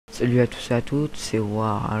Salut à tous et à toutes, c'est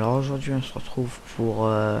War. Alors aujourd'hui on se retrouve pour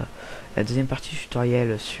la deuxième partie du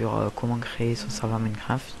tutoriel sur comment créer son serveur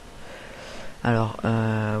Minecraft. Alors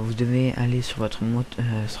vous devez aller sur votre moi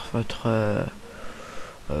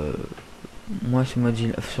c'est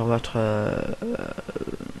module sur votre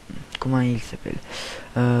comment il s'appelle,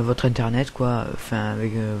 votre internet quoi, enfin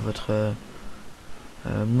avec votre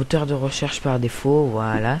moteur de recherche par défaut.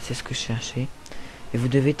 Voilà, c'est ce que je cherchais. Et vous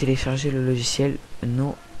devez télécharger le logiciel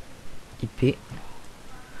NoIP.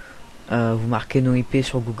 Vous marquez NoIP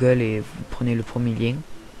sur Google et vous prenez le premier lien.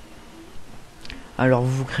 Alors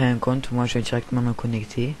vous créez un compte, moi je vais directement me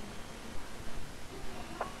connecter.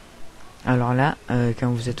 Alors là,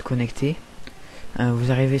 quand vous êtes connecté,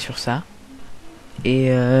 vous arrivez sur ça. Et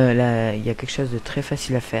là, il y a quelque chose de très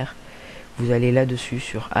facile à faire. Vous allez là-dessus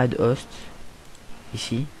sur Add Host.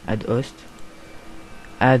 Ici, Add Host.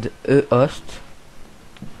 Add E-Host.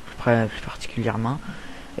 Plus particulièrement.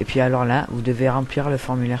 Et puis alors là, vous devez remplir le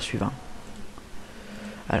formulaire suivant.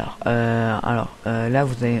 Alors, là,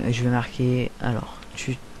 je vais marquer alors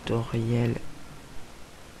tutoriel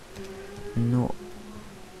no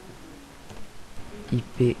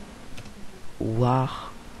IP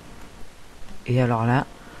war. Et alors là,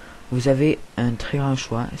 vous avez un très grand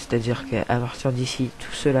choix, c'est-à-dire qu'à partir d'ici,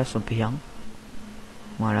 tous ceux-là sont payants.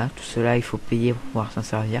 Voilà, tout cela il faut payer pour pouvoir s'en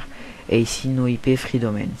servir. Et ici no IP free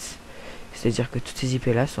domains, c'est-à-dire que toutes ces IP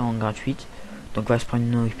là sont gratuites. Donc on va se prendre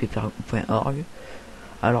noip.org.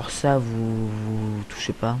 Alors ça vous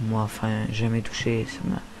touchez pas, moi enfin jamais touché, ça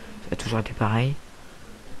a toujours été pareil.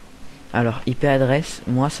 Alors IP adresse,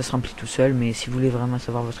 moi ça se remplit tout seul, mais si vous voulez vraiment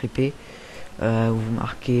savoir votre IP, vous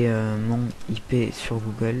marquez mon IP sur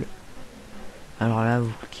Google. Alors là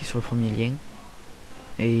vous cliquez sur le premier lien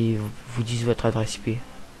et vous dites votre adresse IP.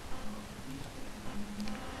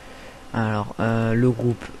 Alors le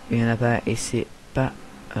groupe il n'y en a pas et c'est pas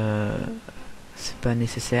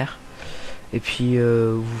nécessaire. Et puis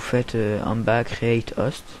vous faites en bas create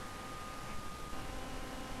host,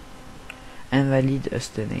 invalide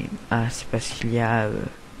host name. Ah, c'est parce qu'il y a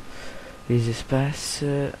les espaces.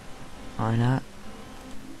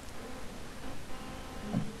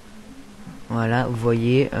 Voilà, vous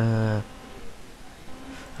voyez.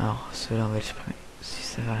 Alors cela on va le supprimer si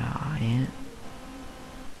ça va à rien.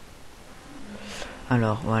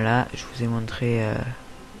 Alors voilà, je vous ai montré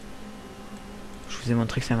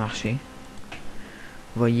que ça marchait.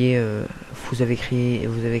 Vous voyez, vous avez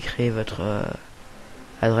créé votre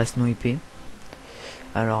adresse NoIP.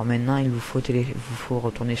 Alors maintenant il vous faut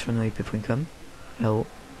retourner sur noip.com là-haut.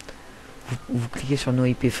 Vous cliquez sur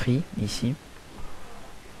noip free ici.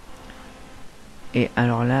 Et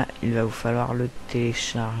alors là il va vous falloir le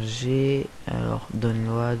télécharger. Alors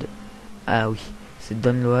download. Ah oui, c'est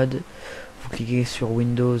download. Vous cliquez sur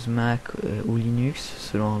Windows, Mac ou Linux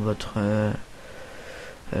selon votre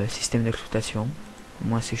système d'exploitation.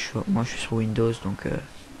 Moi je suis sur Windows donc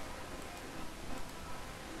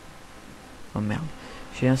oh merde,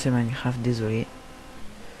 j'ai lancé Minecraft, désolé.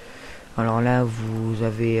 Alors là vous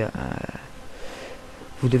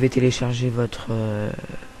devez télécharger votre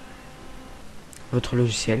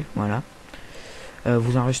logiciel. Voilà,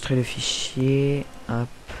 vous enregistrez le fichier, hop.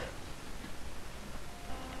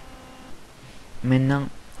 Maintenant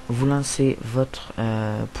vous lancez votre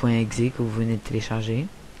 .exe que vous venez de télécharger.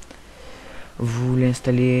 Vous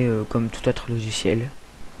l'installez comme tout autre logiciel.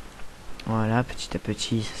 Voilà, petit à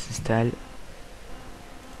petit ça s'installe.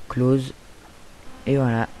 Close. Et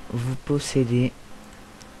voilà, vous possédez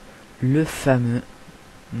le fameux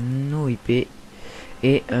NoIP.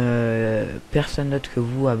 Et personne d'autre que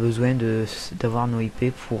vous a besoin d'avoir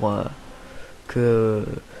NoIP pour que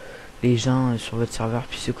les gens sur votre serveur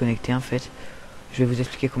puissent se connecter. En fait, je vais vous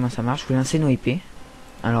expliquer comment ça marche. Vous lancez NoIP.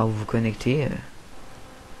 Alors vous vous connectez.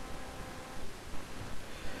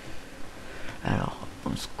 Alors,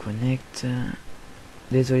 on se connecte.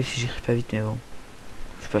 Désolé si j'écris pas vite, mais bon.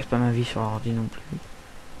 Je passe pas ma vie sur l'ordi non plus.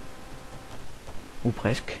 Ou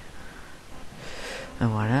presque.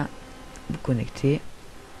 Voilà. Vous connectez.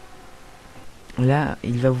 Là,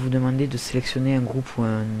 il va vous demander de sélectionner un groupe ou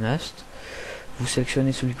un host. Vous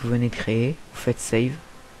sélectionnez celui que vous venez de créer. Vous faites save.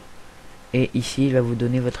 Et ici, il va vous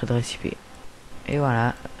donner votre adresse IP. Et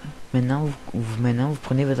voilà. Maintenant, vous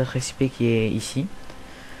prenez votre adresse IP qui est ici.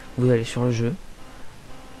 Vous allez sur le jeu.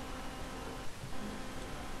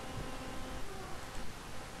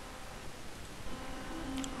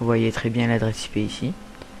 Vous voyez très bien l'adresse IP ici.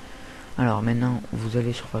 Alors maintenant, vous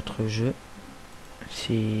allez sur votre jeu.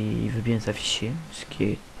 S'il veut bien s'afficher, ce qui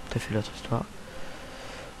est tout à fait l'autre histoire.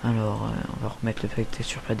 Alors, on va remettre le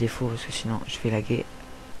texture par défaut parce que sinon je vais laguer.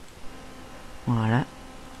 Voilà.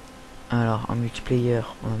 Alors en multiplayer,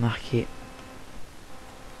 on va marquer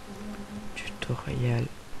tutoriel,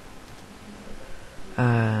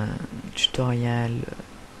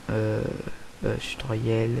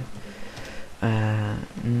 tutoriel,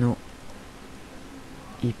 no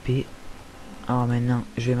IP. Alors maintenant,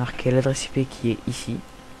 je vais marquer l'adresse IP qui est ici.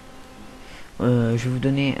 Je vais vous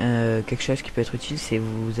donner quelque chose qui peut être utile, c'est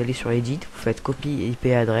vous allez sur Edit, vous faites copie IP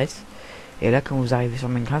adresse, et là quand vous arrivez sur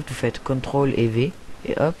Minecraft, vous faites CTRL et V,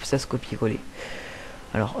 et hop, ça se copie-coller.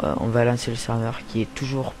 Alors on va lancer le serveur qui est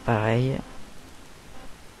toujours pareil.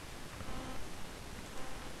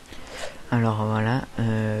 Alors voilà,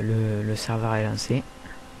 le serveur est lancé.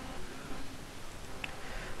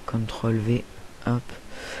 CTRL V, hop.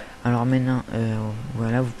 Alors maintenant,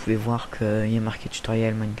 voilà, vous pouvez voir qu'il y a marqué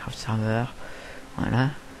tutoriel Minecraft serveur. Voilà,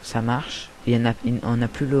 ça marche. On n'a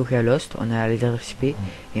plus le localhost, on a l'adresse IP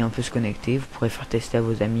et on peut se connecter. Vous pourrez faire tester à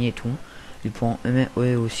vos amis et tout. Ils pourront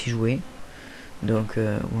eux aussi jouer. Donc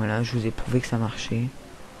voilà, je vous ai prouvé que ça marchait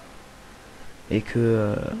et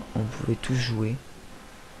que on pouvait tous jouer.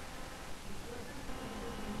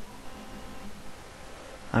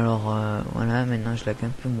 Alors voilà, maintenant je lag un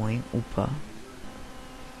peu moins ou pas.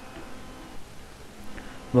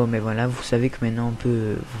 Bon, mais voilà, vous savez que maintenant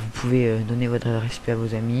vous pouvez donner votre adresse IP à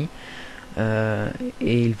vos amis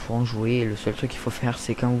et ils pourront jouer. Et le seul truc qu'il faut faire,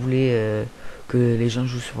 c'est quand vous voulez que les gens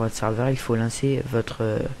jouent sur votre serveur, il faut lancer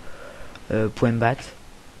votre .bat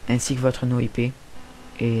ainsi que votre no IP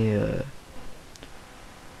et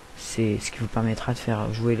c'est ce qui vous permettra de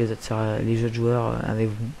faire jouer les autres joueurs avec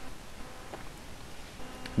vous.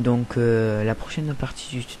 Donc la prochaine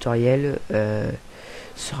partie du tutoriel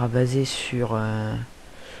sera basée sur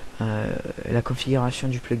la configuration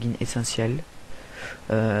du plugin essentiel,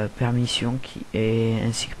 permission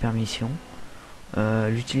ainsi que permission,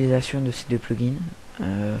 l'utilisation de ces deux plugins.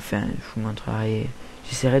 Enfin,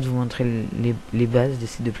 j'essaierai de vous montrer les bases de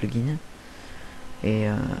ces deux plugins. Et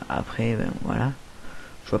après, ben, voilà,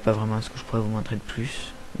 je vois pas vraiment ce que je pourrais vous montrer de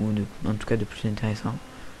plus, ou en tout cas de plus intéressant,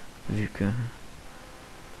 vu que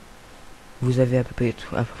vous avez à peu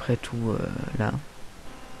près tout là.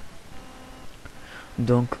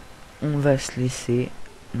 Donc on va se laisser.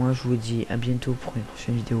 Moi je vous dis à bientôt pour une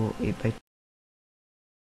prochaine vidéo et bye.